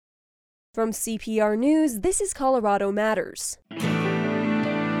From CPR News, this is Colorado Matters.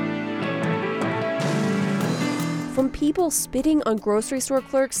 From people spitting on grocery store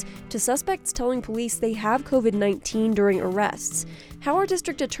clerks to suspects telling police they have COVID-19 during arrests, how are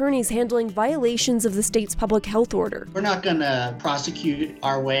district attorneys handling violations of the state's public health order? We're not going to prosecute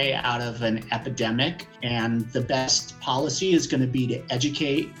our way out of an epidemic, and the best policy is going to be to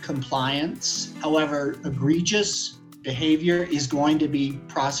educate compliance. However, egregious behavior is going to be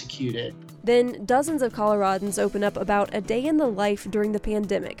prosecuted. Then dozens of Coloradans open up about a day in the life during the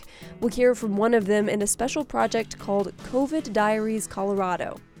pandemic. We'll hear from one of them in a special project called COVID Diaries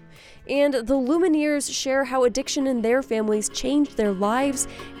Colorado. And the Lumineers share how addiction in their families changed their lives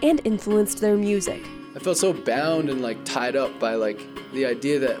and influenced their music. I felt so bound and tied up by the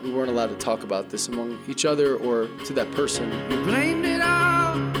idea that we weren't allowed to talk about this among each other or to that person. You blamed it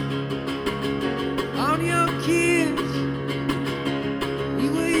all on your kids. We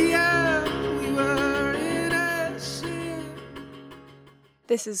were young, we were innocent.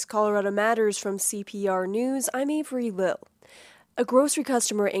 This is Colorado Matters from CPR News. I'm Avery Lill. A grocery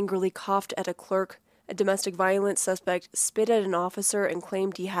customer angrily coughed at a clerk. A domestic violence suspect spit at an officer and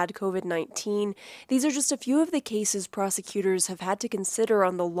claimed he had COVID-19. These are just a few of the cases prosecutors have had to consider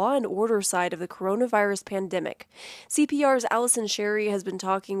on the law and order side of the coronavirus pandemic. CPR's Allison Sherry has been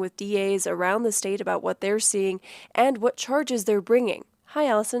talking with DAs around the state about what they're seeing and what charges they're bringing. Hi,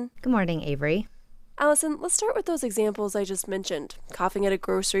 Allison. Good morning, Avery. Allison, let's start with those examples I just mentioned. Coughing at a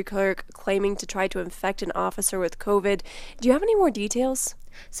grocery clerk, claiming to try to infect an officer with COVID. Do you have any more details?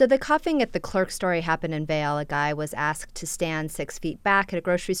 So the coughing at the clerk story happened in Vail. A guy was asked to stand 6 feet back at a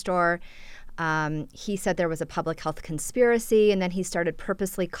grocery store. He said there was a public health conspiracy, and then he started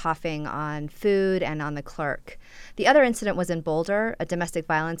purposely coughing on food and on the clerk. The other incident was in Boulder, a domestic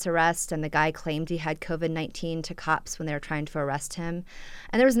violence arrest, and the guy claimed he had COVID-19 to cops when they were trying to arrest him.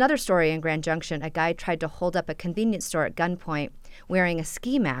 And there was another story in Grand Junction. A guy tried to hold up a convenience store at gunpoint wearing a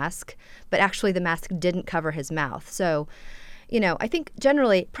ski mask, but actually the mask didn't cover his mouth. So, I think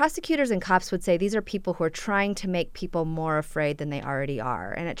generally prosecutors and cops would say these are people who are trying to make people more afraid than they already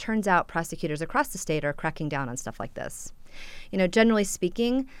are. And it turns out prosecutors across the state are cracking down on stuff like this. Generally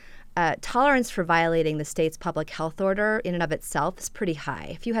speaking, tolerance for violating the state's public health order in and of itself is pretty high.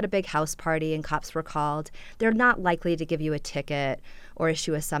 If you had a big house party and cops were called, they're not likely to give you a ticket or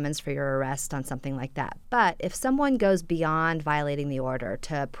issue a summons for your arrest on something like that. But if someone goes beyond violating the order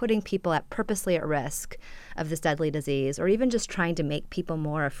to putting people purposely at risk of this deadly disease, or even just trying to make people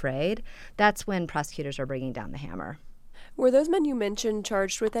more afraid, that's when prosecutors are bringing down the hammer. Were those men you mentioned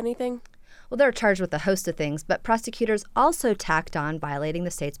charged with anything? Well, they're charged with a host of things, but prosecutors also tacked on violating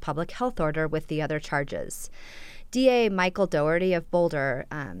the state's public health order with the other charges. DA Michael Doherty of Boulder,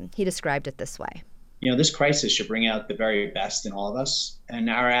 he described it this way. This crisis should bring out the very best in all of us, and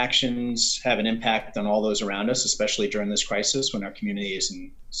our actions have an impact on all those around us, especially during this crisis when our community is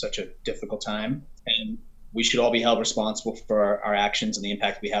in such a difficult time. And we should all be held responsible for our actions and the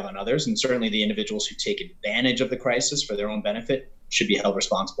impact we have on others. And certainly the individuals who take advantage of the crisis for their own benefit should be held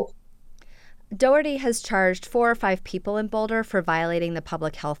responsible. Doherty has charged 4 or 5 people in Boulder for violating the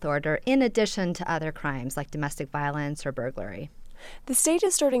public health order, in addition to other crimes like domestic violence or burglary. The state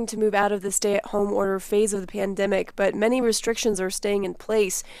is starting to move out of the stay-at-home order phase of the pandemic, but many restrictions are staying in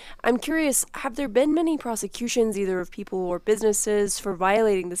place. I'm curious, have there been many prosecutions, either of people or businesses, for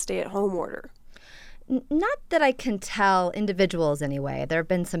violating the stay-at-home order? Not that I can tell, individuals anyway. There have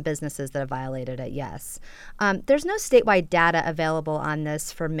been some businesses that have violated it, yes. There's no statewide data available on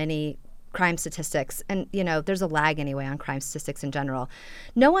this for many crime statistics. And, there's a lag anyway on crime statistics in general.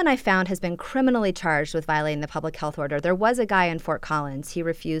 No one I found has been criminally charged with violating the public health order. There was a guy in Fort Collins. He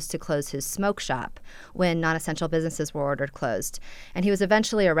refused to close his smoke shop when non-essential businesses were ordered closed. And he was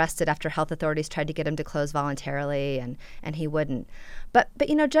eventually arrested after health authorities tried to get him to close voluntarily, and he wouldn't. But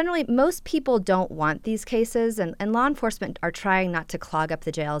generally, most people don't want these cases, and law enforcement are trying not to clog up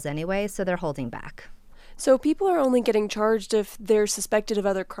the jails anyway, so they're holding back. So people are only getting charged if they're suspected of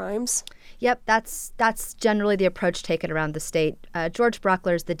other crimes? Yep, that's generally the approach taken around the state. George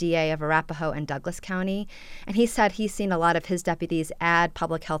Brockler's the DA of Arapahoe and Douglas County, and he said he's seen a lot of his deputies add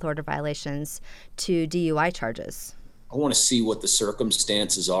public health order violations to DUI charges. I want to see what the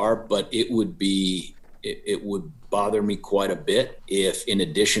circumstances are, but it would bother me quite a bit if, in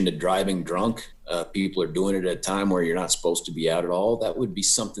addition to driving drunk, people are doing it at a time where you're not supposed to be out at all. That would be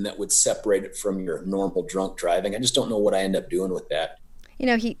something that would separate it from your normal drunk driving. I just don't know what I end up doing with that.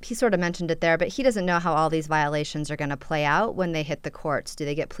 He sort of mentioned it there, but he doesn't know how all these violations are going to play out when they hit the courts. Do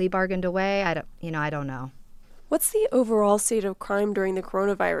they get plea bargained away? I don't know. What's the overall state of crime during the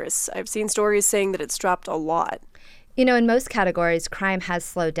coronavirus? I've seen stories saying that it's dropped a lot. You know, in most categories, crime has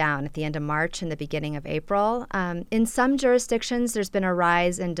slowed down at the end of March and the beginning of April. In some jurisdictions, there's been a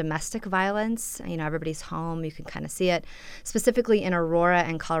rise in domestic violence. You know, everybody's home. You can kind of see it. Specifically in Aurora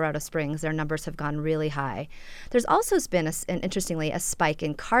and Colorado Springs, their numbers have gone really high. There's also been, interestingly, a spike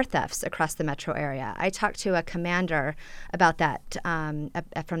in car thefts across the metro area. I talked to a commander about that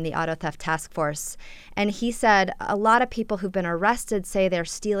from the Auto Theft Task Force, and he said a lot of people who've been arrested say they're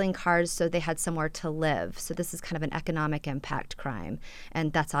stealing cars so they had somewhere to live. So this is kind of an economic impact crime,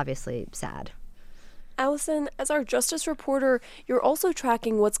 and that's obviously sad. Allison, as our justice reporter, you're also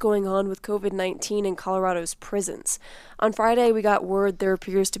tracking what's going on with COVID-19 in Colorado's prisons. On Friday, we got word there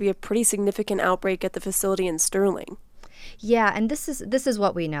appears to be a pretty significant outbreak at the facility in Sterling. Yeah, and this is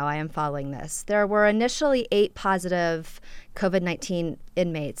what we know. I am following this. There were initially 8 positive COVID-19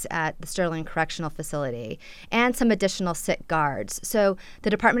 inmates at the Sterling Correctional Facility and some additional sick guards. So the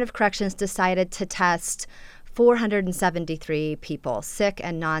Department of Corrections decided to test 473 people, sick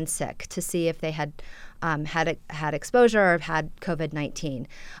and non-sick, to see if they had had exposure or had COVID-19.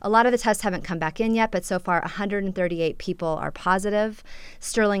 A lot of the tests haven't come back in yet, but so far 138 people are positive.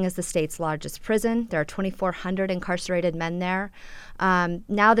 Sterling is the state's largest prison. There are 2,400 incarcerated men there.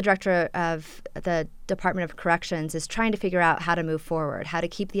 Now the director of the Department of Corrections is trying to figure out how to move forward, how to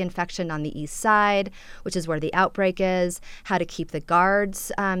keep the infection on the east side, which is where the outbreak is, how to keep the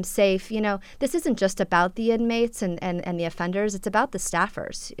guards safe. You know, this isn't just about the inmates and the offenders, it's about the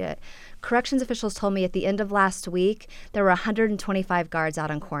staffers. Corrections officials told me at the end of last week, there were 125 guards out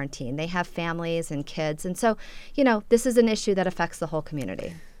on quarantine. They have families and kids. And so, you know, this is an issue that affects the whole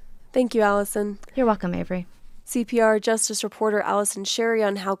community. Thank you, Allison. You're welcome, Avery. CPR Justice reporter Allison Sherry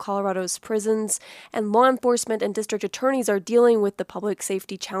on how Colorado's prisons and law enforcement and district attorneys are dealing with the public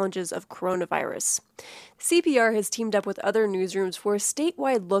safety challenges of coronavirus. CPR has teamed up with other newsrooms for a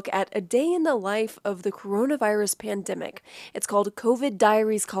statewide look at a day in the life of the coronavirus pandemic. It's called COVID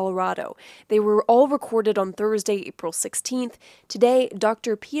Diaries Colorado. They were all recorded on Thursday, April 16th. Today,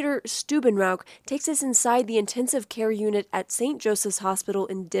 Dr. Peter Stubenrauch takes us inside the intensive care unit at St. Joseph's Hospital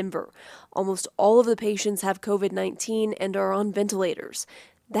in Denver. Almost all of the patients have COVID-19 and are on ventilators.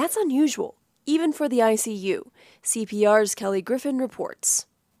 That's unusual, even for the ICU. CPR's Kelly Griffin reports.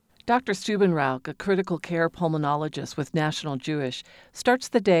 Dr. Stubenrauch, a critical care pulmonologist with National Jewish, starts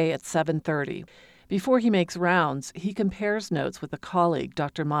the day at 7:30. Before he makes rounds, he compares notes with a colleague,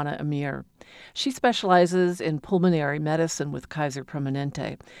 Dr. Mana Amir. She specializes in pulmonary medicine with Kaiser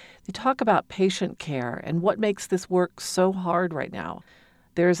Permanente. They talk about patient care and what makes this work so hard right now.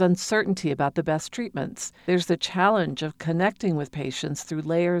 There's uncertainty about the best treatments. There's the challenge of connecting with patients through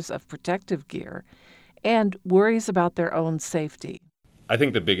layers of protective gear and worries about their own safety. I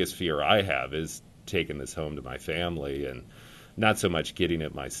think the biggest fear I have is taking this home to my family and not so much getting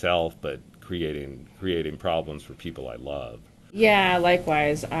it myself, but creating problems for people I love. Yeah,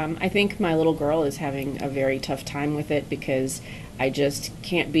 likewise. I think my little girl is having a very tough time with it because I just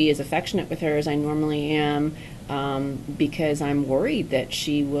can't be as affectionate with her as I normally am because I'm worried that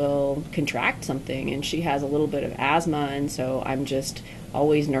she will contract something, and she has a little bit of asthma, and so I'm just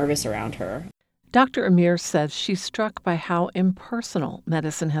always nervous around her. Dr. Amir says she's struck by how impersonal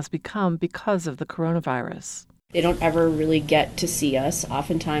medicine has become because of the coronavirus. They don't ever really get to see us.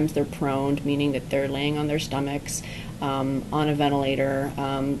 Oftentimes they're prone, meaning that they're laying on their stomachs on a ventilator.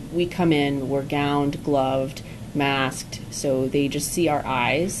 We come in, we're gowned, gloved, masked, so they just see our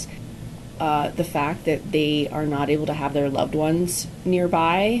eyes. The fact that they are not able to have their loved ones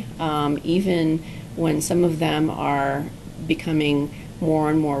nearby, even when some of them are becoming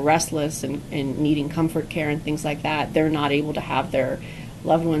more and more restless and needing comfort care and things like that, they're not able to have their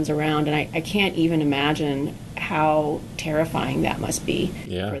loved ones around. And I can't even imagine how terrifying that must be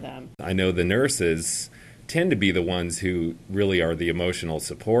for them. I know the nurses tend to be the ones who really are the emotional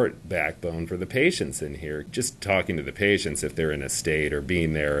support backbone for the patients in here. Just talking to the patients if they're in a state or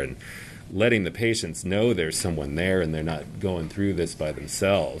being there and letting the patients know there's someone there and they're not going through this by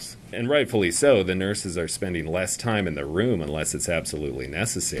themselves. And rightfully so, the nurses are spending less time in the room unless it's absolutely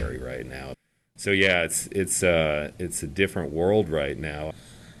necessary right now. So yeah, it's a different world right now.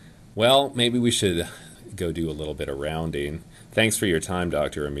 Well, maybe we should go do a little bit of rounding. Thanks for your time,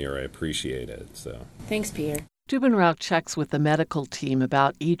 Dr. Amir. I appreciate it. So thanks, Peter. Stubenrauch checks with the medical team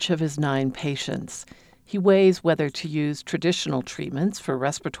about each of his 9 patients. He weighs whether to use traditional treatments for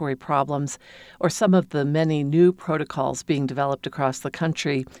respiratory problems or some of the many new protocols being developed across the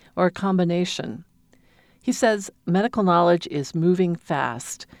country, or a combination. He says medical knowledge is moving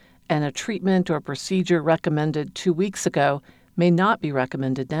fast, and a treatment or procedure recommended 2 weeks ago may not be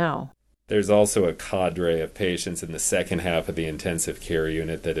recommended now. There's also a cadre of patients in the second half of the intensive care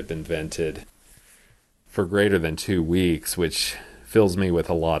unit that have been vented. for greater than 2 weeks, which fills me with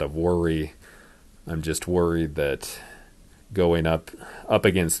a lot of worry. I'm just worried that going up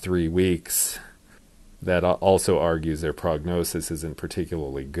against 3 weeks, that also argues their prognosis isn't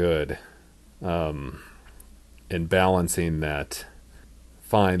particularly good. And balancing that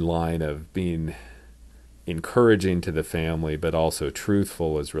fine line of being encouraging to the family but also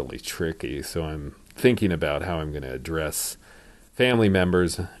truthful is really tricky. So I'm thinking about how I'm going to address family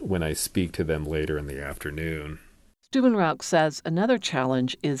members when I speak to them later in the afternoon. Stubenrauch says another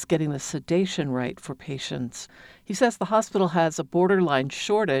challenge is getting the sedation right for patients. He says the hospital has a borderline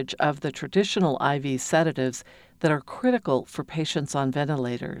shortage of the traditional IV sedatives that are critical for patients on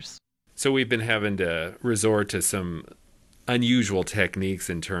ventilators. So we've been having to resort to some unusual techniques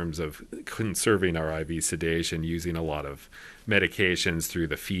in terms of conserving our IV sedation, using a lot of medications through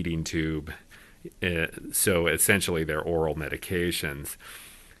the feeding tube. So essentially they're oral medications.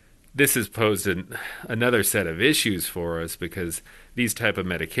 This has posed another set of issues for us because these type of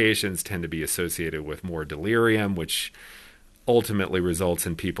medications tend to be associated with more delirium, which ultimately results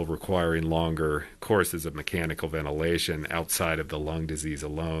in people requiring longer courses of mechanical ventilation outside of the lung disease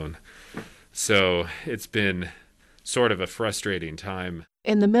alone. So it's been sort of a frustrating time.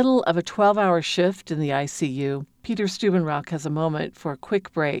 In the middle of a 12-hour shift in the ICU, Peter Stubenrauch has a moment for a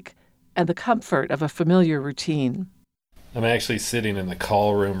quick break and the comfort of a familiar routine. I'm actually sitting in the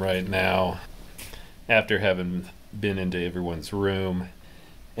call room right now after having been into everyone's room,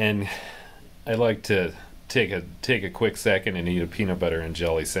 and I like to take a quick second and eat a peanut butter and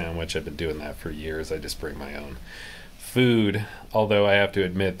jelly sandwich. I've been doing that for years. I just bring my own food, although I have to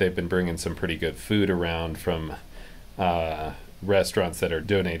admit they've been bringing some pretty good food around from restaurants that are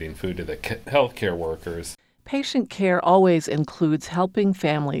donating food to the healthcare workers. Patient care always includes helping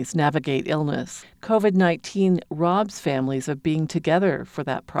families navigate illness. COVID-19 robs families of being together for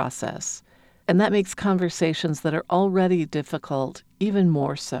that process, and that makes conversations that are already difficult even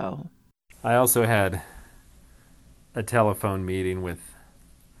more so. I also had a telephone meeting with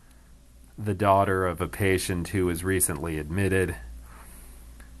the daughter of a patient who was recently admitted,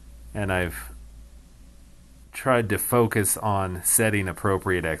 and I've tried to focus on setting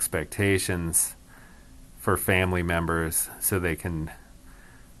appropriate expectations for family members so they can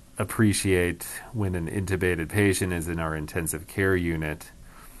appreciate when an intubated patient is in our intensive care unit.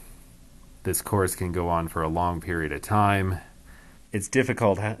 This course can go on for a long period of time. It's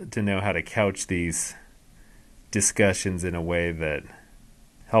difficult to know how to couch these discussions in a way that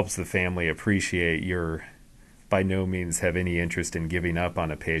helps the family appreciate you're by no means have any interest in giving up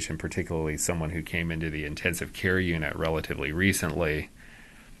on a patient, particularly someone who came into the intensive care unit relatively recently,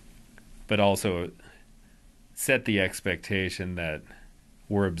 but also set the expectation that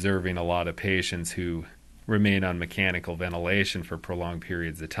we're observing a lot of patients who remain on mechanical ventilation for prolonged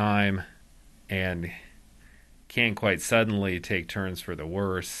periods of time and can quite suddenly take turns for the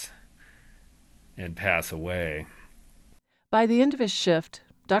worse and pass away. By the end of his shift,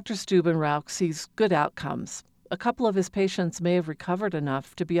 Dr. Stubenrauch sees good outcomes. A couple of his patients may have recovered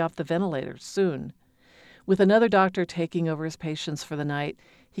enough to be off the ventilator soon. With another doctor taking over his patients for the night,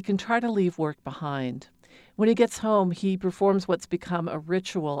 he can try to leave work behind. When he gets home, he performs what's become a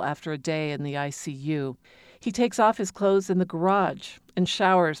ritual after a day in the ICU. He takes off his clothes in the garage and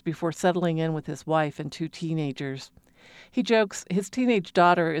showers before settling in with his wife and 2 teenagers. He jokes his teenage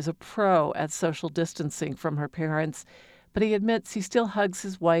daughter is a pro at social distancing from her parents, but he admits he still hugs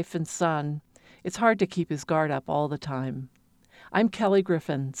his wife and son. It's hard to keep his guard up all the time. I'm Kelly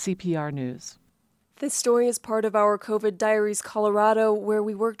Griffin, CPR News. This story is part of our COVID Diaries Colorado, where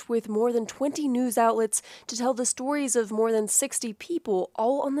we worked with more than 20 news outlets to tell the stories of more than 60 people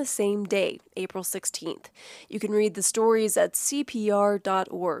all on the same day, April 16th. You can read the stories at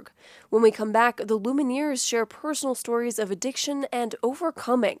CPR.org. When we come back, the Lumineers share personal stories of addiction and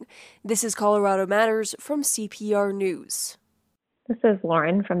overcoming. This is Colorado Matters from CPR News. This is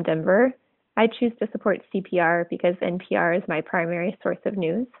Lauren from Denver. I choose to support CPR because NPR is my primary source of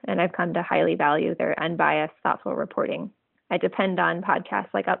news, and I've come to highly value their unbiased, thoughtful reporting. I depend on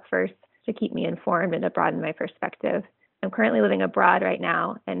podcasts like Up First to keep me informed and to broaden my perspective. I'm currently living abroad right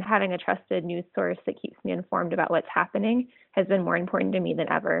now, and having a trusted news source that keeps me informed about what's happening has been more important to me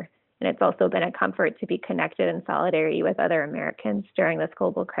than ever. And it's also been a comfort to be connected in solidarity with other Americans during this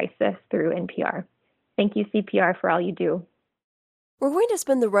global crisis through NPR. Thank you, CPR, for all you do. We're going to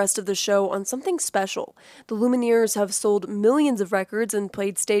spend the rest of the show on something special. The Lumineers have sold millions of records and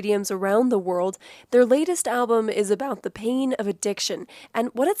played stadiums around the world. Their latest album is about the pain of addiction and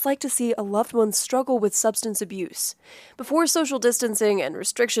what it's like to see a loved one struggle with substance abuse. Before social distancing and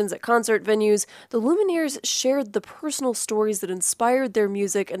restrictions at concert venues, the Lumineers shared the personal stories that inspired their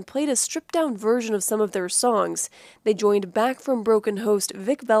music and played a stripped-down version of some of their songs. They joined Back from Broken host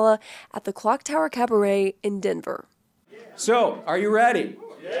Vic Vela at the Clock Tower Cabaret in Denver. So, are you ready?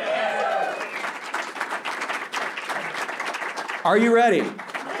 Yeah. Are you ready? Yeah.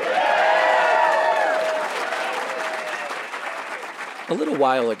 A little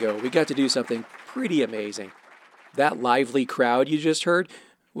while ago, we got to do something pretty amazing. That lively crowd you just heard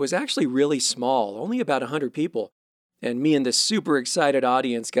was actually really small, only about 100 people. And me and the super excited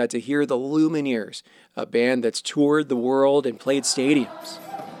audience got to hear the Lumineers, a band that's toured the world and played stadiums.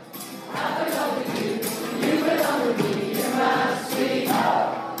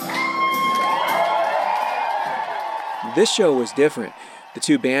 This show was different. The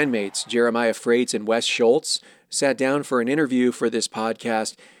two bandmates, Jeremiah Freitz and Wes Schultz, sat down for an interview for this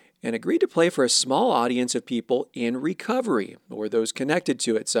podcast and agreed to play for a small audience of people in recovery, or those connected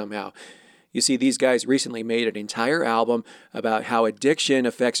to it somehow. You see, these guys recently made an entire album about how addiction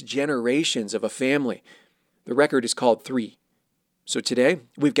affects generations of a family. The record is called 3. So today,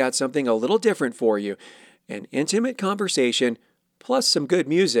 we've got something a little different for you, an intimate conversation plus some good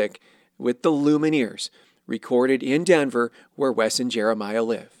music with the Lumineers, recorded in Denver, where Wes and Jeremiah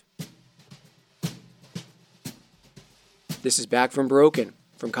live. This is Back from Broken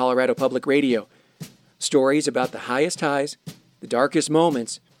from Colorado Public Radio. Stories about the highest highs, the darkest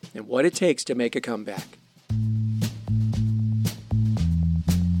moments, and what it takes to make a comeback.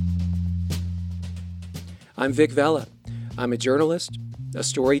 I'm Vic Vela. I'm a journalist, a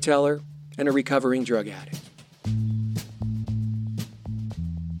storyteller, and a recovering drug addict.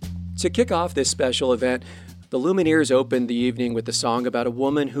 To kick off this special event, the Lumineers opened the evening with a song about a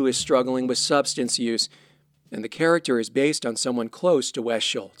woman who is struggling with substance use, and the character is based on someone close to Wes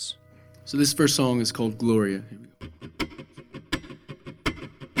Schultz. So this first song is called Gloria. Here we go.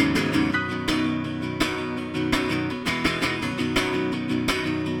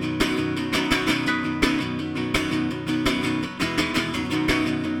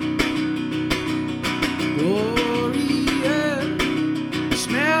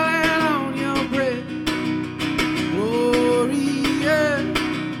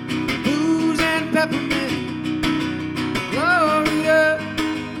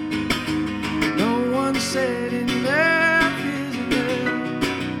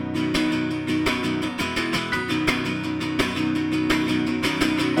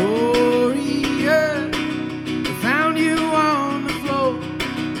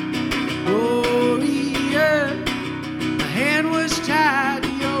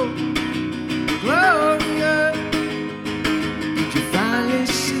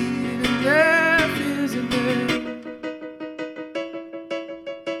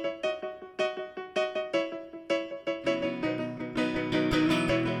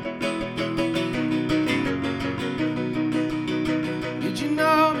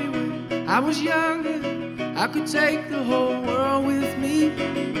 I was younger, I could take the whole world with me.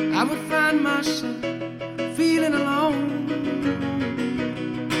 I would find myself feeling alone.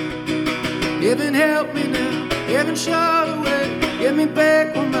 Heaven help me now, heaven show the way, get me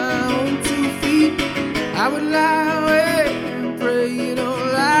back on my own 2 feet. I would lie awake and pray you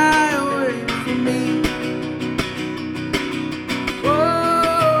don't lie away from me.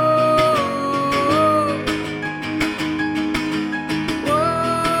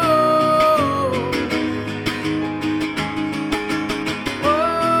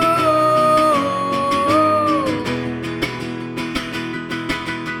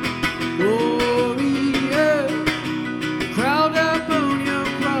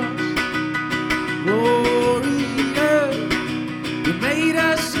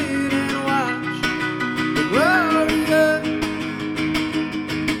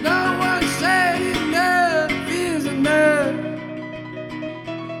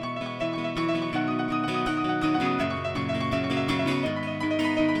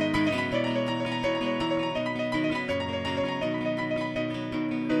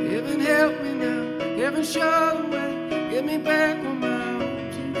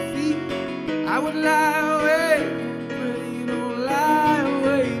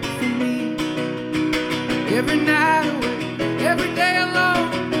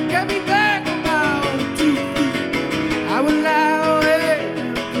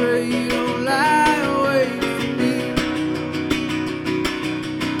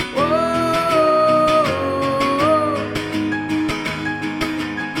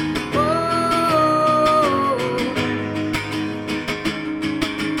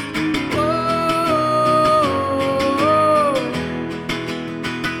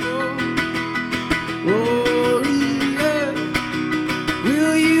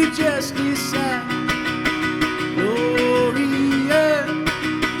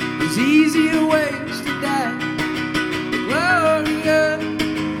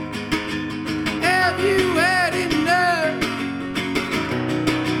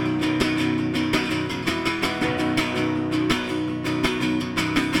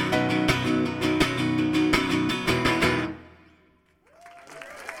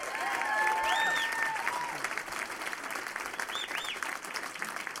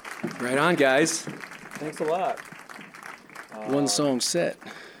 Right on, guys. Thanks a lot. One song set.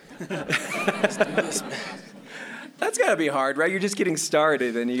 That's got to be hard, right? You're just getting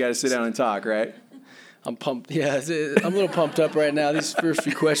started, and you got to sit down and talk, right? I'm pumped. Yeah, I'm a little pumped up right now. These first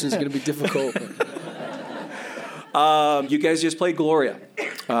few questions are going to be difficult. You guys just played Gloria,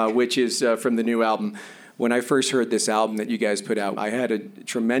 which is from the new album. When I first heard this album that you guys put out, I had a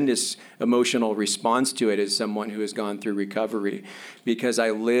tremendous emotional response to it as someone who has gone through recovery, because I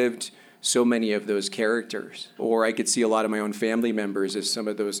lived so many of those characters, or I could see a lot of my own family members as some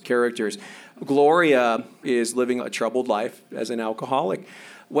of those characters. Gloria is living a troubled life as an alcoholic.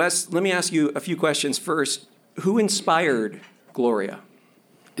 Wes, let me ask you a few questions first. Who inspired Gloria?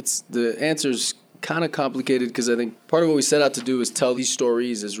 The answer's kind of complicated, because I think part of what we set out to do is tell these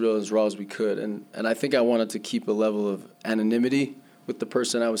stories as real as raw as we could, and I think I wanted to keep a level of anonymity with the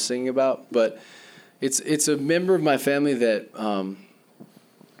person I was singing about. But it's a member of my family that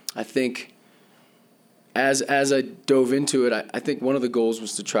I think as I dove into it, I think one of the goals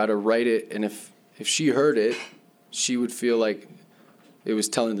was to try to write it, and if she heard it, she would feel like it was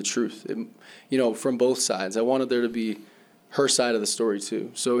telling the truth, from both sides. I wanted there to be her side of the story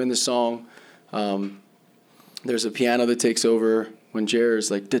too. So in the song, there's a piano that takes over when Jer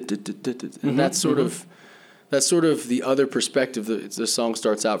is like, and that's sort of the other perspective. The song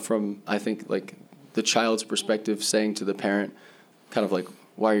starts out from, I think, like the child's perspective, saying to the parent, kind of like,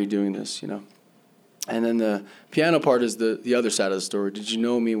 why are you doing this, And then the piano part is the other side of the story. Did you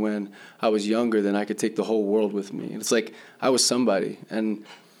know me when I was younger? Then I could take the whole world with me. And it's like I was somebody, and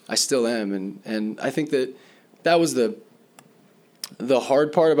I still am. And I think that was the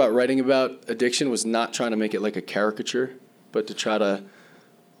hard part about writing about addiction, was not trying to make it like a caricature, but to try to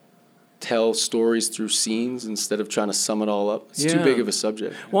tell stories through scenes instead of trying to sum it all up. It's too big of a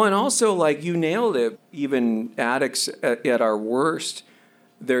subject. Well, and also, like, you nailed it. Even addicts at our worst,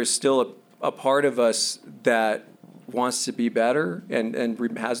 there's still a part of us that wants to be better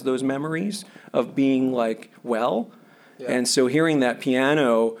and has those memories of being like, well. Yeah. And so hearing that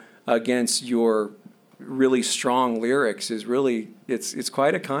piano against your really strong lyrics is really, it's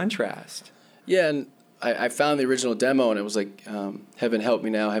quite a contrast. Yeah, and I found the original demo, and it was like, heaven help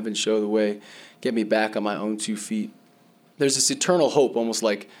me now, heaven show the way, get me back on my own 2 feet. There's this eternal hope, almost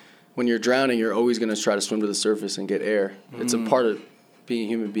like when you're drowning, you're always going to try to swim to the surface and get air. Mm-hmm. It's a part of being a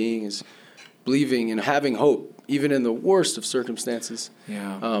human being, is believing and having hope, even in the worst of circumstances.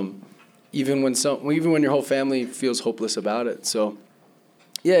 Yeah. Even when your whole family feels hopeless about it. So,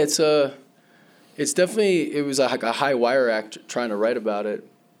 yeah, it was like a high wire act trying to write about it,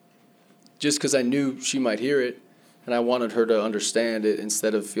 just because I knew she might hear it, and I wanted her to understand it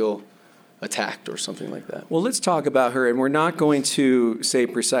instead of feel attacked or something like that. Well, let's talk about her, and we're not going to say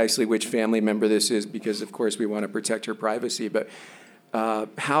precisely which family member this is, because of course we want to protect her privacy, but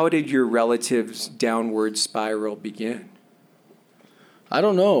how did your relative's downward spiral begin? I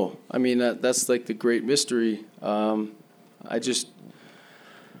don't know. I mean, that's like the great mystery. I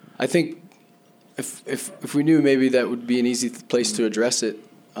think if we knew, maybe that would be an easy place to address it.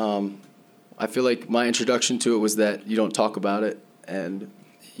 I feel like my introduction to it was that you don't talk about it, and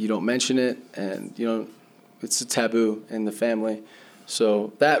you don't mention it, and it's a taboo in the family.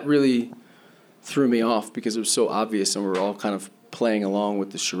 So that really threw me off, because it was so obvious, and we were all kind of playing along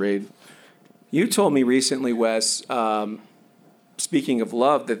with the charade. You told me recently, Wes, speaking of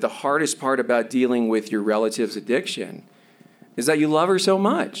love, that the hardest part about dealing with your relative's addiction is that you love her so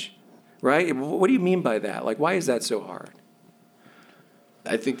much, right? What do you mean by that? Like, why is that so hard?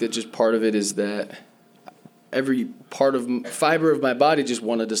 I think that just part of it is that every fiber of my body just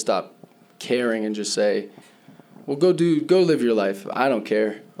wanted to stop caring and just say, well, go live your life. I don't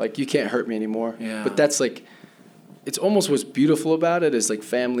care. Like, you can't hurt me anymore. Yeah. But that's like, it's almost what's beautiful about it is like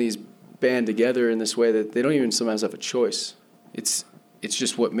families band together in this way that they don't even sometimes have a choice. It's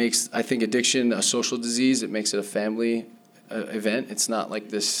just what makes, I think, addiction a social disease. It makes it a family event. It's not like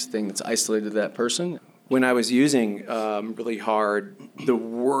this thing that's isolated to that person. When I was using really hard, the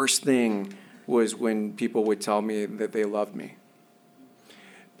worst thing was when people would tell me that they loved me.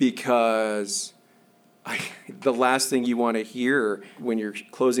 Because the last thing you want to hear when you're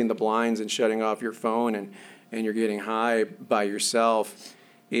closing the blinds and shutting off your phone and you're getting high by yourself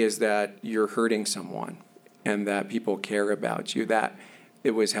is that you're hurting someone and that people care about you. That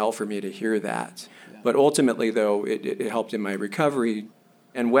it was hell for me to hear that. Yeah. But ultimately, though, it helped in my recovery.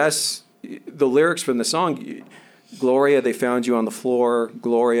 And Wes, the lyrics from the song, Gloria, they found you on the floor.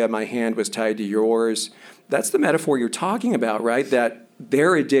 Gloria, my hand was tied to yours. That's the metaphor you're talking about, right? That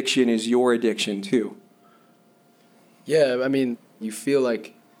their addiction is your addiction, too. Yeah, I mean, you feel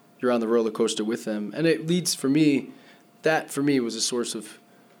like you're on the roller coaster with them. And it leads, that for me was a source of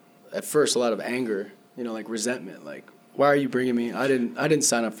at first a lot of anger, like resentment, like, why are you bringing me? I didn't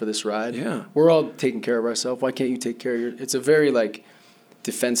sign up for this ride. Yeah. We're all taking care of ourselves. Why can't you take care of it's a very like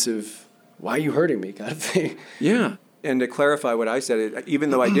defensive, why are you hurting me kind of thing. Yeah. And to clarify what I said, even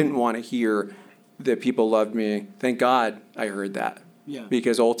though I didn't want to hear that people loved me, thank God I heard that. Yeah.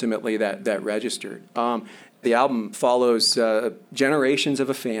 Because ultimately that registered. The album follows generations of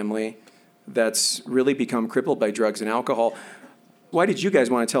a family that's really become crippled by drugs and alcohol. Why did you guys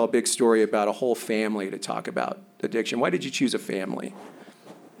want to tell a big story about a whole family to talk about addiction? Why did you choose a family?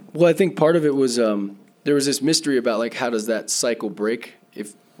 Well, I think part of it was there was this mystery about like how does that cycle break?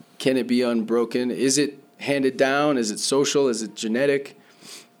 Can it be unbroken? Is it handed down? Is it social? Is it genetic?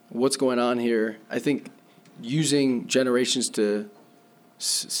 What's going on here? I think using generations to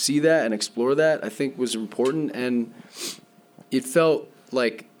see that and explore that, I think was important. And it felt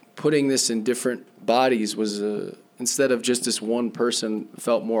like putting this in different bodies was instead of just this one person,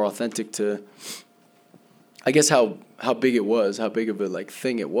 felt more authentic to, I guess, how big it was, how big of a like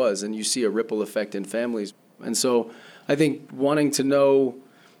thing it was. And you see a ripple effect in families. And so I think wanting to know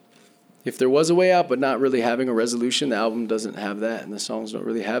if there was a way out, but not really having a resolution, the album doesn't have that and the songs don't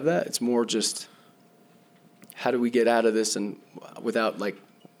really have that. It's more just how do we get out of this and without like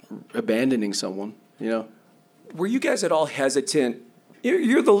abandoning someone, Were you guys at all hesitant?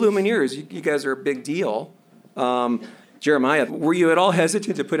 You're the Lumineers. You guys are a big deal. Jeremiah, were you at all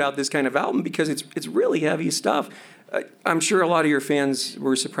hesitant to put out this kind of album? Because it's really heavy stuff. I'm sure a lot of your fans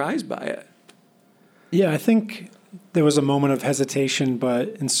were surprised by it. Yeah, I think there was a moment of hesitation, but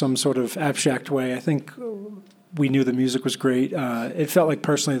in some sort of abstract way. I think we knew the music was great. It felt like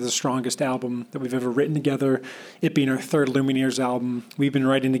personally the strongest album that we've ever written together, it being our third Lumineers album. We've been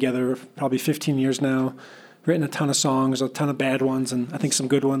writing together probably 15 years now, written a ton of songs, a ton of bad ones, and I think some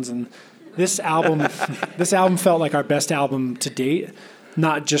good ones. And this album felt like our best album to date,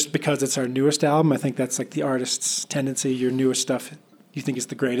 not just because it's our newest album. I think that's like the artist's tendency. Your newest stuff you think is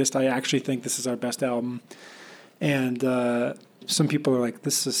the greatest. I actually think this is our best album. And some people are like,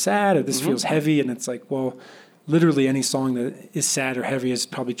 this is sad, or this feels heavy. And it's like, well, literally any song that is sad or heavy has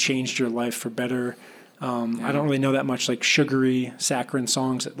probably changed your life for better. I don't really know that much like sugary, saccharine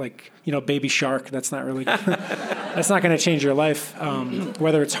songs like, Baby Shark. That's not really, that's not going to change your life.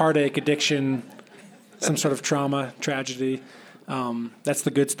 Whether it's heartache, addiction, some sort of trauma, tragedy. That's the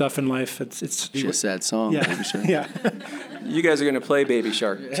good stuff in life. It's a sad song. Yeah. Baby Shark. Yeah. You guys are going to play Baby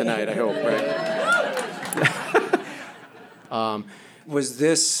Shark tonight, I hope, right? Was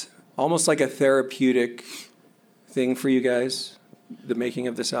this almost like a therapeutic thing for you guys, the making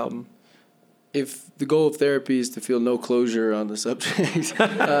of this album? If the goal of therapy is to feel no closure on the subject,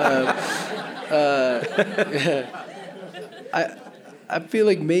 I feel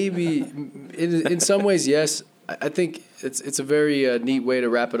like maybe in some ways, yes. I think it's a very neat way to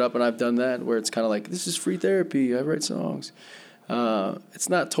wrap it up, and I've done that where it's kind of like, this is free therapy. I write songs. It's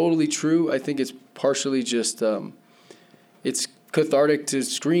not totally true. I think it's partially just it's cathartic to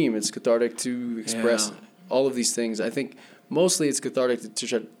scream. It's cathartic to express all of these things. I think mostly it's cathartic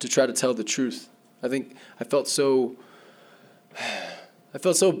to try to tell the truth. I think I felt so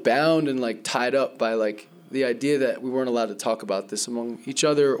bound and like tied up by like the idea that we weren't allowed to talk about this among each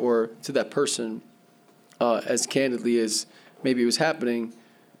other or to that person as candidly as maybe it was happening.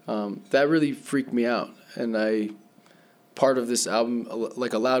 That really freaked me out, and part of this album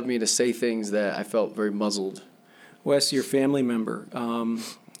like allowed me to say things that I felt very muzzled. Wes, your family member,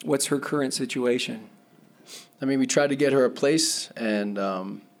 what's her current situation? I mean, we tried to get her a place and,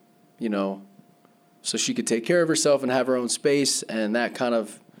 so she could take care of herself and have her own space, and that kind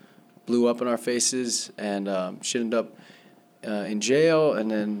of blew up in our faces, and she ended up in jail and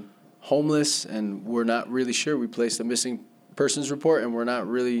then homeless, and we're not really sure. We placed a missing persons report, and we're not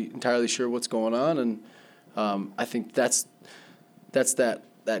really entirely sure what's going on, and I think that's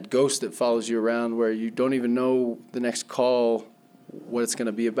that ghost that follows you around where you don't even know the next call what it's going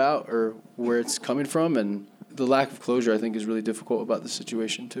to be about or where it's coming from, and the lack of closure I think is really difficult about the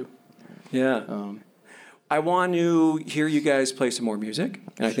situation too. Yeah. I want to hear you guys play some more music,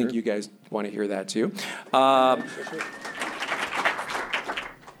 and I think you guys want to hear that too.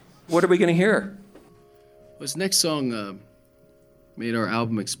 What are we going to hear? This next song made our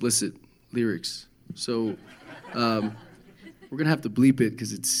album explicit lyrics, so we're going to have to bleep it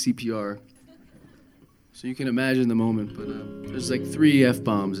because it's CPR. So you can imagine the moment, but there's like 3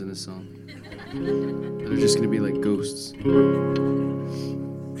 F-bombs in this song that are just going to be like ghosts.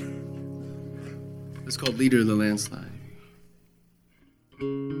 It's called Leader of the Landslide.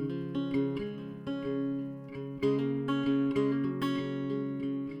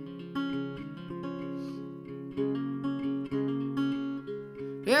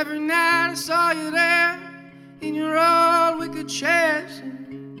 every night I saw you there in your old wicker chairs.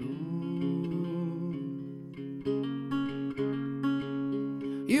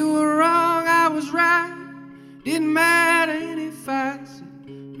 You were wrong, I was right. Didn't matter any fights.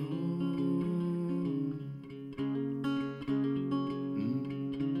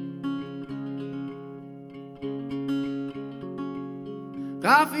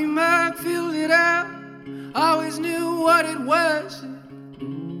 Coffee mug filled it up. Always knew what it was.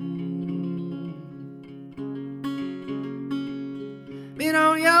 Been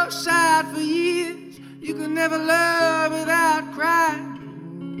on your side for years. You could never love without crying.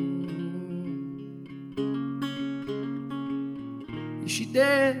 Is she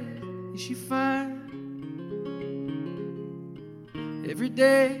dead? Is she fine? Every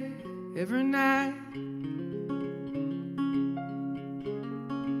day, every night.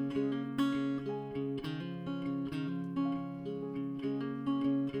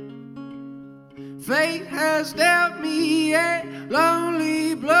 Fate has dealt me a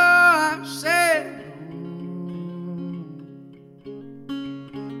lonely blow, I've said.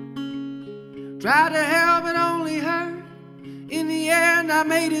 Tried to help, it only hurt. In the end, I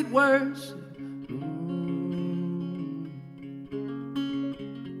made it worse.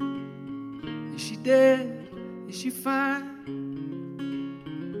 Is she dead? Is she fine?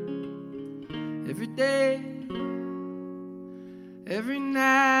 Every day, every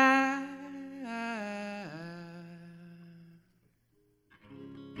night.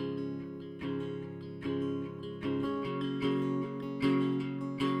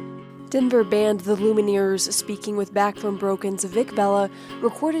 Denver band The Lumineers, speaking with Back from Broken's Vic Bella,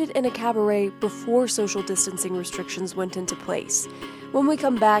 recorded in a cabaret before social distancing restrictions went into place. When we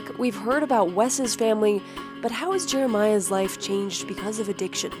come back, we've heard about Wes's family, but how has Jeremiah's life changed because of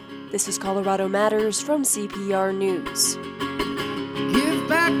addiction? This is Colorado Matters from CPR News. Give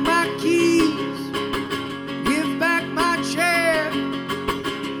back my keys, give back my chair,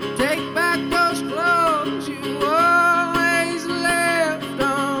 take back those clothes you always left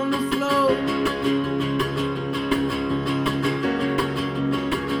on the floor.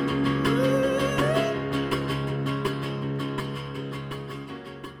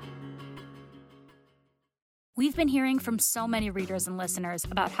 We've been hearing from so many readers and listeners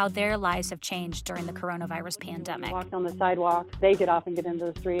about how their lives have changed during the coronavirus pandemic. I walk on the sidewalk, they get off and get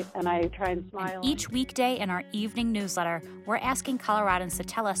into the street, and I try and smile. And each weekday in our evening newsletter, we're asking Coloradans to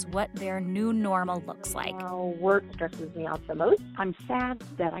tell us what their new normal looks like. Work stresses me out the most. I'm sad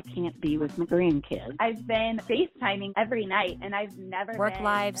that I can't be with my grandkids. I've been FaceTiming every night, and I've never Work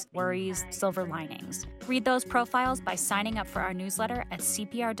lives, worries, silver linings. Read those profiles by signing up for our newsletter at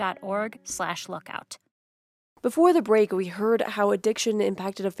cpr.org/lookout. Before the break, we heard how addiction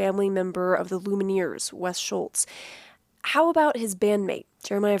impacted a family member of the Lumineers, Wes Schultz. How about his bandmate,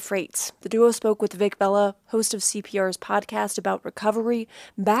 Jeremiah Freites? The duo spoke with Vic Bella, host of CPR's podcast about recovery,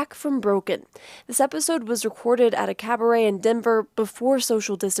 Back from Broken. This episode was recorded at a cabaret in Denver before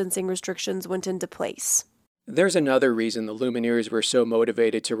social distancing restrictions went into place. There's another reason the Lumineers were so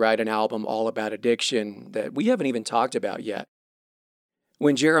motivated to write an album all about addiction that we haven't even talked about yet.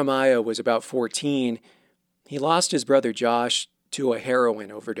 When Jeremiah was about 14, he lost his brother Josh to a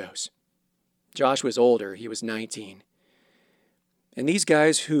heroin overdose. Josh was older, he was 19. And these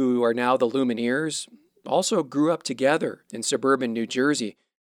guys who are now the Lumineers also grew up together in suburban New Jersey.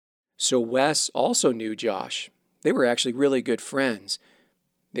 So Wes also knew Josh. They were actually really good friends.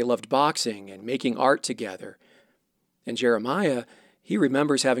 They loved boxing and making art together. And Jeremiah, he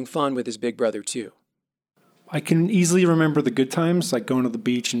remembers having fun with his big brother too. I can easily remember the good times, like going to the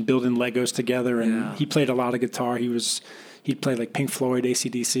beach and building Legos together. And He played a lot of guitar. He'd play like Pink Floyd,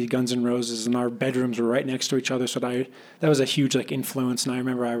 AC/DC, Guns N' Roses, and our bedrooms were right next to each other. So that was a huge influence. And I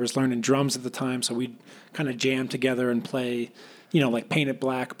remember I was learning drums at the time, so we'd kind of jam together and play, like Paint It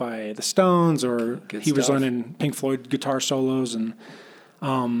Black by the Stones, or he was learning Pink Floyd guitar solos. And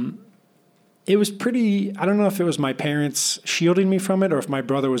it was pretty, I don't know if it was my parents shielding me from it or if my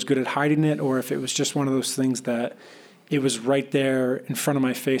brother was good at hiding it or if it was just one of those things that it was right there in front of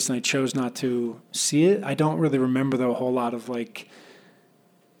my face and I chose not to see it. I don't really remember though a whole lot of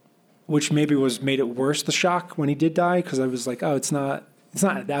which maybe made it worse, the shock when he did die, because I was like, oh, it's not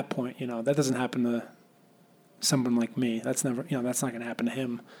at that point, that doesn't happen to someone like me. That's never, that's not going to happen to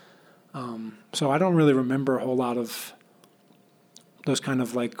him. So I don't really remember a whole lot of those kind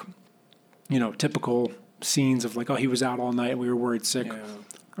of typical scenes of he was out all night and we were worried sick. Yeah.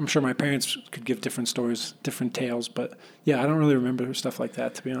 I'm sure my parents could give different stories, different tales, but yeah, I don't really remember stuff like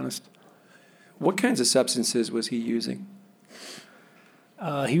that, to be honest. What kinds of substances was he using?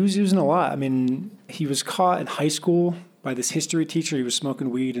 He was using a lot. I mean, he was caught in high school by this history teacher. He was smoking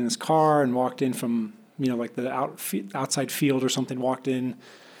weed in his car and walked in from, like the outside field or something, walked in.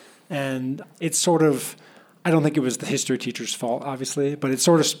 And it's sort of, I don't think it was the history teacher's fault, obviously, but it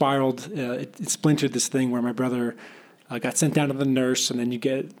sort of spiraled. It splintered this thing where my brother got sent down to the nurse, and then you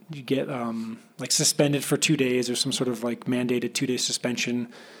get like suspended for 2 days or some sort of like mandated 2-day suspension.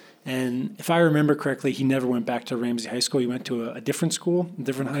 And if I remember correctly, he never went back to Ramsey High School. He went to a different school,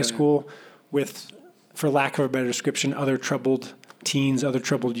 high school with, for lack of a better description, other troubled teens, other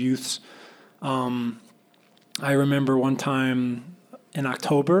troubled youths. I remember one time in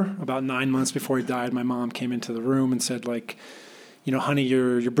October, about 9 months before he died, my mom came into the room and said, like, honey,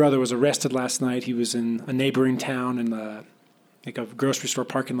 your brother was arrested last night. He was in a neighboring town in like a grocery store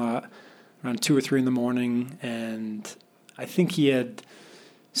parking lot around 2 or 3 in the morning, and I think he had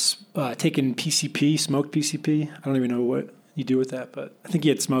taken PCP, smoked PCP. I don't even know what you do with that, but I think he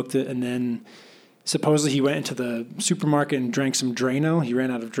had smoked it, and then supposedly he went into the supermarket and drank some Drano. He ran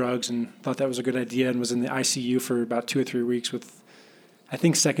out of drugs and thought that was a good idea and was in the ICU for about 2 or 3 weeks with, I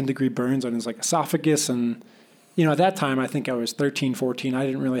think, second-degree burns on his like esophagus. And, at that time, I think I was 13, 14. I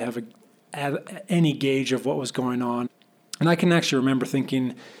didn't really have any gauge of what was going on. And I can actually remember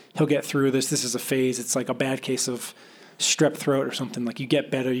thinking, he'll get through this. This is a phase. It's like a bad case of strep throat or something. Like you get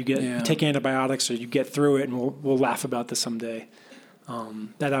better, you take antibiotics, or you get through it, and we'll laugh about this someday.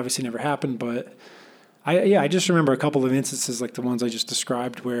 That obviously never happened, but I just remember a couple of instances like the ones I just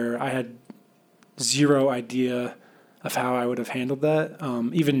described where I had zero idea of how I would have handled that.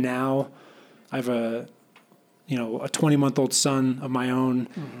 Even now, I have a 20-month-old son of my own.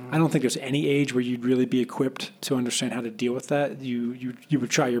 Mm-hmm. I don't think there's any age where you'd really be equipped to understand how to deal with that. You would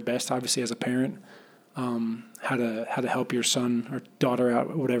try your best, obviously, as a parent, how to help your son or daughter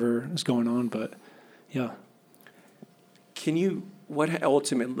out, whatever is going on. But yeah.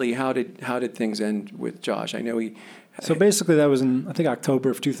 How did things end with Josh? I know So basically that was in, I think, October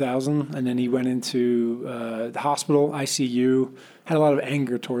of 2000, and then he went into the hospital, ICU, had a lot of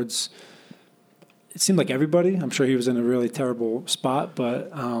anger towards, it seemed like everybody. I'm sure he was in a really terrible spot,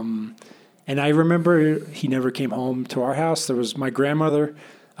 but, and I remember he never came home to our house. There was my grandmother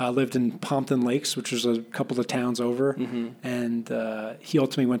lived in Pompton Lakes, which was a couple of towns over, mm-hmm. and he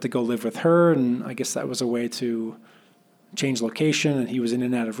ultimately went to go live with her, and I guess that was a way to change location, and he was in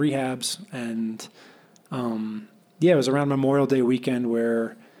and out of rehabs. And it was around Memorial Day weekend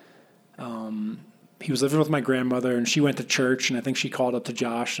where he was living with my grandmother, and she went to church, and I think she called up to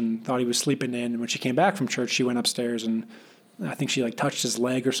Josh and thought he was sleeping in. And when she came back from church, she went upstairs, and I think she like touched his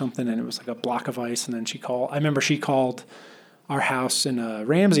leg or something, and it was like a block of ice. And then I remember she called our house in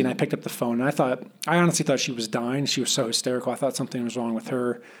Ramsey, and I picked up the phone, and I honestly thought she was dying. She was so hysterical. I thought something was wrong with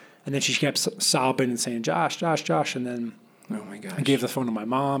her. And then she kept sobbing and saying, Josh, Josh, Josh. And then oh my gosh. I gave the phone to my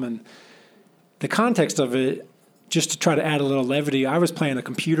mom. And the context of it, just to try to add a little levity, I was playing a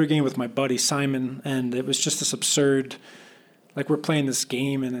computer game with my buddy Simon, and it was just this absurd, like we're playing this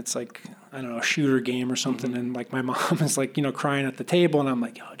game, and it's like, I don't know, a shooter game or something. Mm-hmm. And like my mom is like, crying at the table, and I'm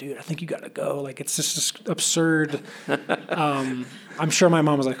like, oh, dude, I think you got to go. Like, it's just this absurd. I'm sure my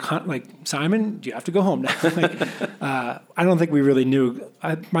mom was like, Simon, do you have to go home now? I don't think we really knew.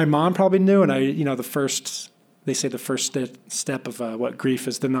 My mom probably knew, and they say the first step of what grief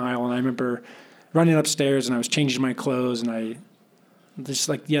is denial. And I remember running upstairs, and I was changing my clothes, and I just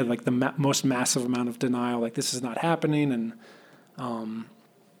the most massive amount of denial, like this is not happening. And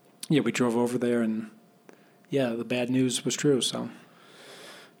we drove over there, and the bad news was true. So,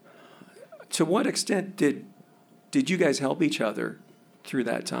 to what extent did you guys help each other through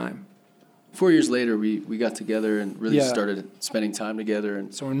that time? 4 years later, we got together and really started spending time together.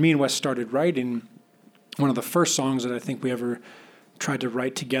 And so when me and Wes started writing, one of the first songs that I think we ever tried to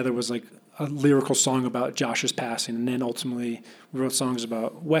write together was like a lyrical song about Josh's passing. And then ultimately we wrote songs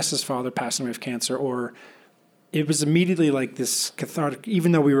about Wes's father passing away of cancer, or it was immediately like this cathartic,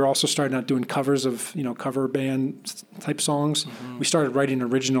 even though we were also starting out doing covers of, cover band type songs, mm-hmm. we started writing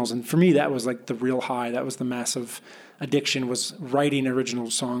originals. And for me, that was like the real high. That was the massive addiction, was writing original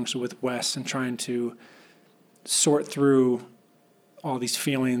songs with Wes and trying to sort through all these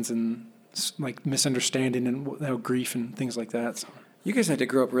feelings and like misunderstanding and grief and things like that. So. You guys had to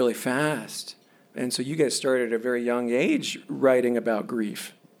grow up really fast. And so you guys started at a very young age writing about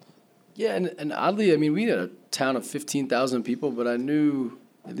grief. Yeah, and oddly, I mean, we had a town of 15,000 people, but I knew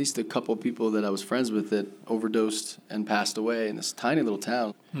at least a couple of people that I was friends with that overdosed and passed away in this tiny little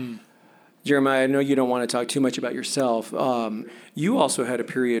town. Hmm. Jeremiah, I know you don't want to talk too much about yourself. You also had a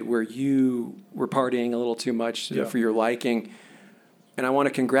period where you were partying a little too much for your liking. And I want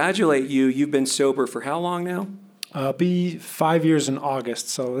to congratulate you. You've been sober for how long now? Be 5 years in August,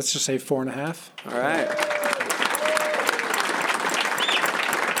 so let's just say 4.5. All right.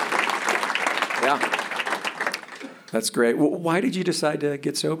 That's great. Why did you decide to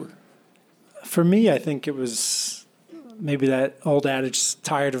get sober? For me, I think it was maybe that old adage,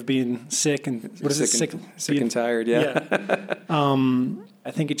 tired of being sick and what is it? Sick and tired. Yeah. I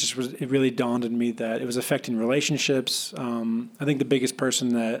think it really dawned on me that it was affecting relationships. I think the biggest person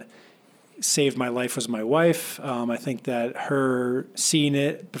that saved my life was my wife. I think that her seeing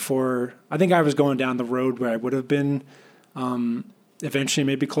it before, I think I was going down the road where I would have been eventually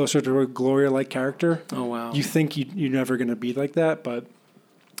maybe closer to a Gloria-like character. Oh, wow. You think you're never going to be like that, but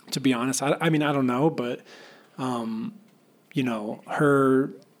to be honest, I mean, I don't know, but, her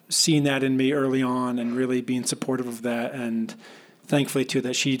seeing that in me early on and really being supportive of that, and thankfully too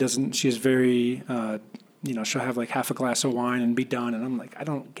that she is very, she'll have like half a glass of wine and be done. And I'm like, I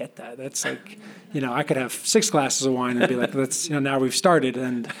don't get that. That's like, I could have 6 glasses of wine and be like, now we've started.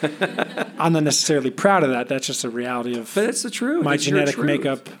 And I'm not necessarily proud of that. That's just a reality of but it's the truth. My it's genetic your truth.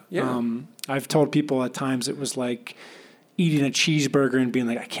 makeup. Yeah. I've told people at times it was like eating a cheeseburger and being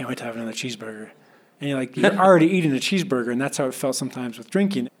like, I can't wait to have another cheeseburger. And you're like, you're already eating a cheeseburger. And that's how it felt sometimes with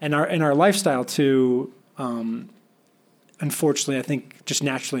drinking. And our lifestyle too, unfortunately, I think just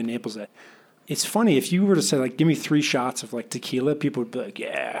naturally enables it. It's funny, if you were to say, like, give me 3 shots of, like, tequila, people would be like,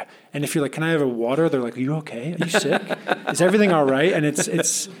 yeah. And if you're like, can I have a water? They're like, are you okay? Are you sick? Is everything all right? And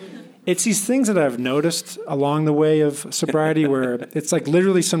it's these things that I've noticed along the way of sobriety where it's like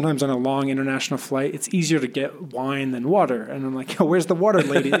literally sometimes on a long international flight, it's easier to get wine than water. And I'm like, where's the water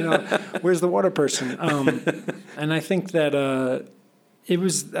lady? Where's the water person? And I think that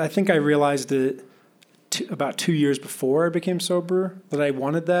I think I realized it about 2 years before I became sober that I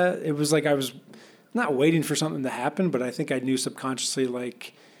wanted that. It was like I was not waiting for something to happen, but I think I knew subconsciously,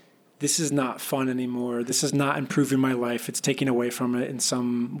 like, this is not fun anymore. This is not improving my life. It's taking away from it in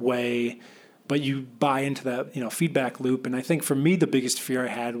some way. But you buy into that, feedback loop. And I think for me, the biggest fear I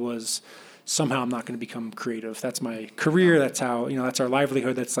had was somehow I'm not going to become creative. That's my career. That's how, that's our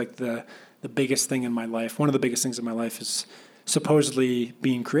livelihood. That's like the biggest thing in my life. One of the biggest things in my life is supposedly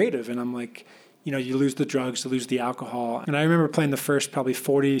being creative. And I'm like, you lose the drugs, you lose the alcohol. And I remember playing the first probably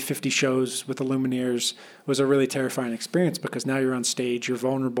 40, 50 shows with the Lumineers. It was a really terrifying experience because now you're on stage, you're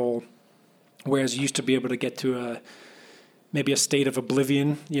vulnerable, whereas you used to be able to get to maybe a state of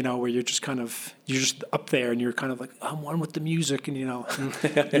oblivion, where you're just you're just up there and you're kind of like, I'm one with the music and,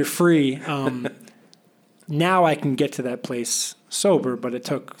 you're free. Now I can get to that place sober, but it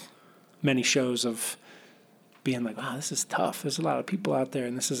took many shows of being like, wow, this is tough. There's a lot of people out there,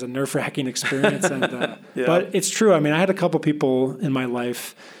 and this is a nerve-wracking experience. And yeah. But it's true. I mean, I had a couple people in my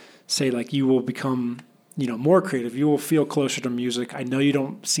life say, like, you will become, more creative. You will feel closer to music. I know you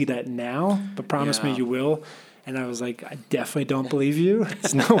don't see that now, but promise me you will. And I was like, I definitely don't believe you.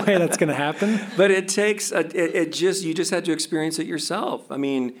 There's no way that's going to happen. But it takes, you just had to experience it yourself. I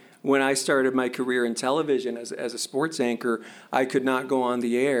mean, when I started my career in television as a sports anchor, I could not go on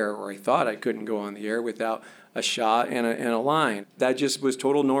the air, or I thought I couldn't go on the air without a shot and a line. That just was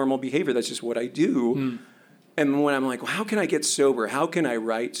total normal behavior. That's just what I do. Mm. And when I'm like, well, how can I get sober? How can I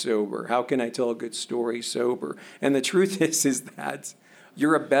write sober? How can I tell a good story sober? And the truth is that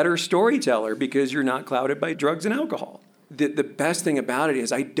you're a better storyteller because you're not clouded by drugs and alcohol. The best thing about it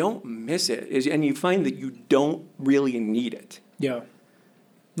is I don't miss it. And you find that you don't really need it. Yeah.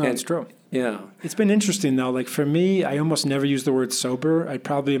 No, it's true. Yeah. It's been interesting, though. Like, for me, I almost never use the word sober. I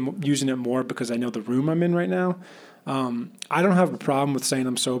probably am using it more because I know the room I'm in right now. I don't have a problem with saying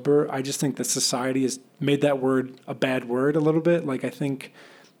I'm sober. I just think that society has made that word a bad word a little bit. Like, I think,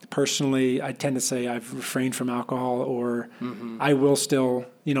 personally, I tend to say I've refrained from alcohol, or I will still,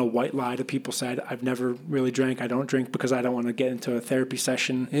 white lie to people, say I've never really drank. I don't drink because I don't want to get into a therapy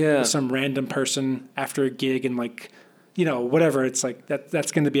session with some random person after a gig and, like, whatever. It's like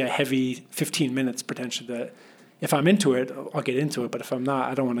that's going to be a heavy 15 minutes potentially that if I'm into it, I'll get into it. But if I'm not,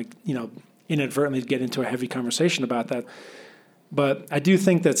 I don't want to, inadvertently get into a heavy conversation about that. But I do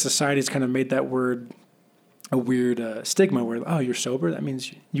think that society's kind of made that word a weird stigma where, oh, you're sober? That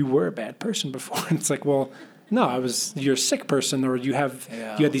means you were a bad person before. And it's like, well, no, you're a sick person, or you had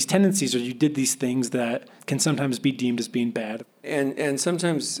these tendencies, or you did these things that can sometimes be deemed as being bad. And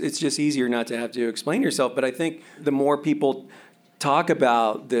sometimes it's just easier not to have to explain yourself. But I think the more people talk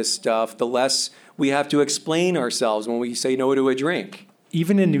about this stuff, the less we have to explain ourselves when we say no to a drink.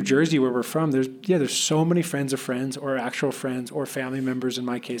 Even in New Jersey, where we're from, there's so many friends of friends, or actual friends, or family members in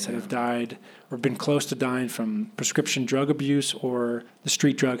my case that have died or been close to dying from prescription drug abuse or the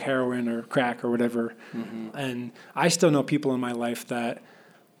street drug, heroin or crack or whatever. Mm-hmm. And I still know people in my life that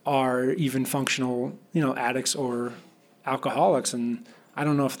are even functional, addicts or alcoholics, and I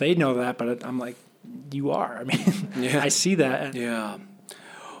don't know if they know that, but I'm like, you are. I mean, I see that. Yeah.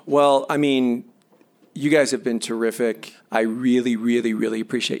 Well, I mean, You guys have been terrific. I really, really, really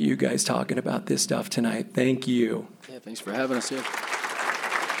appreciate you guys talking about this stuff tonight. Thank you. Yeah, thanks for having us here.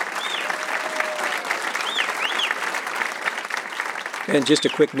 And just a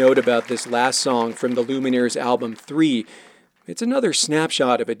quick note about this last song from the Lumineers album 3. It's another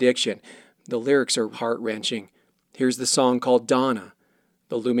snapshot of addiction. The lyrics are heart-wrenching. Here's the song called Donna,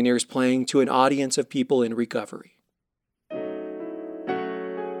 the Lumineers playing to an audience of people in recovery.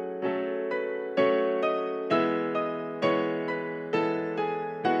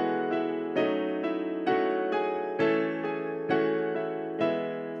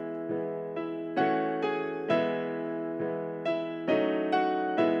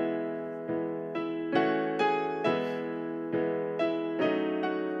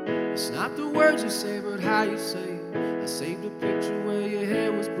 It's not the words you say, but how you say it. I saved a picture where your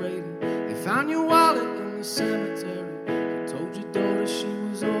hair was braided. They found your wallet in the cemetery. They told your daughter she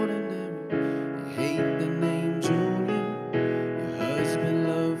was ordinary. You hate the name Junior. Your husband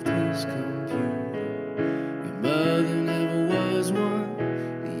loved his computer. Your mother never was one,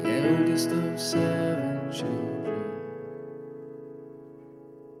 the eldest of 7 children.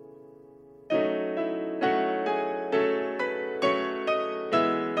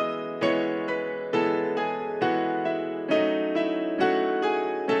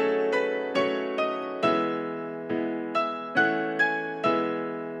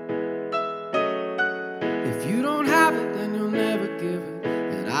 If you don't have it, then you'll never give it.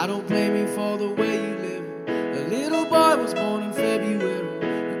 And I don't blame you for the way you live it. A little boy was born in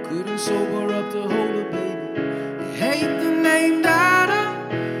February. You couldn't sober up to hold a baby. You hate the name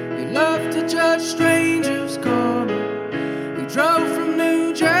Donna. You love to judge strangers' karma. You drove from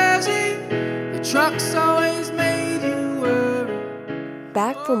New Jersey. The trucks always made you worry.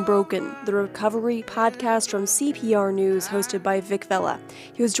 Back from Broken, the recovery podcast from CPR News hosted by Vic Vela.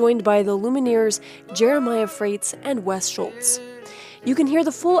 He was joined by the Lumineers, Jeremiah Freites, and Wes Schultz. You can hear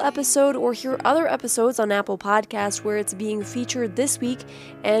the full episode or hear other episodes on Apple Podcasts where it's being featured this week.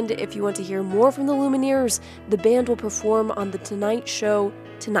 And if you want to hear more from the Lumineers, the band will perform on The Tonight Show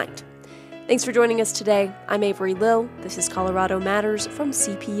tonight. Thanks for joining us today. I'm Avery Lill. This is Colorado Matters from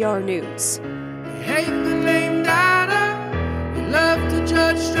CPR News. You hate the name Donna. You love to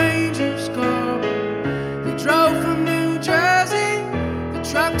judge strangers.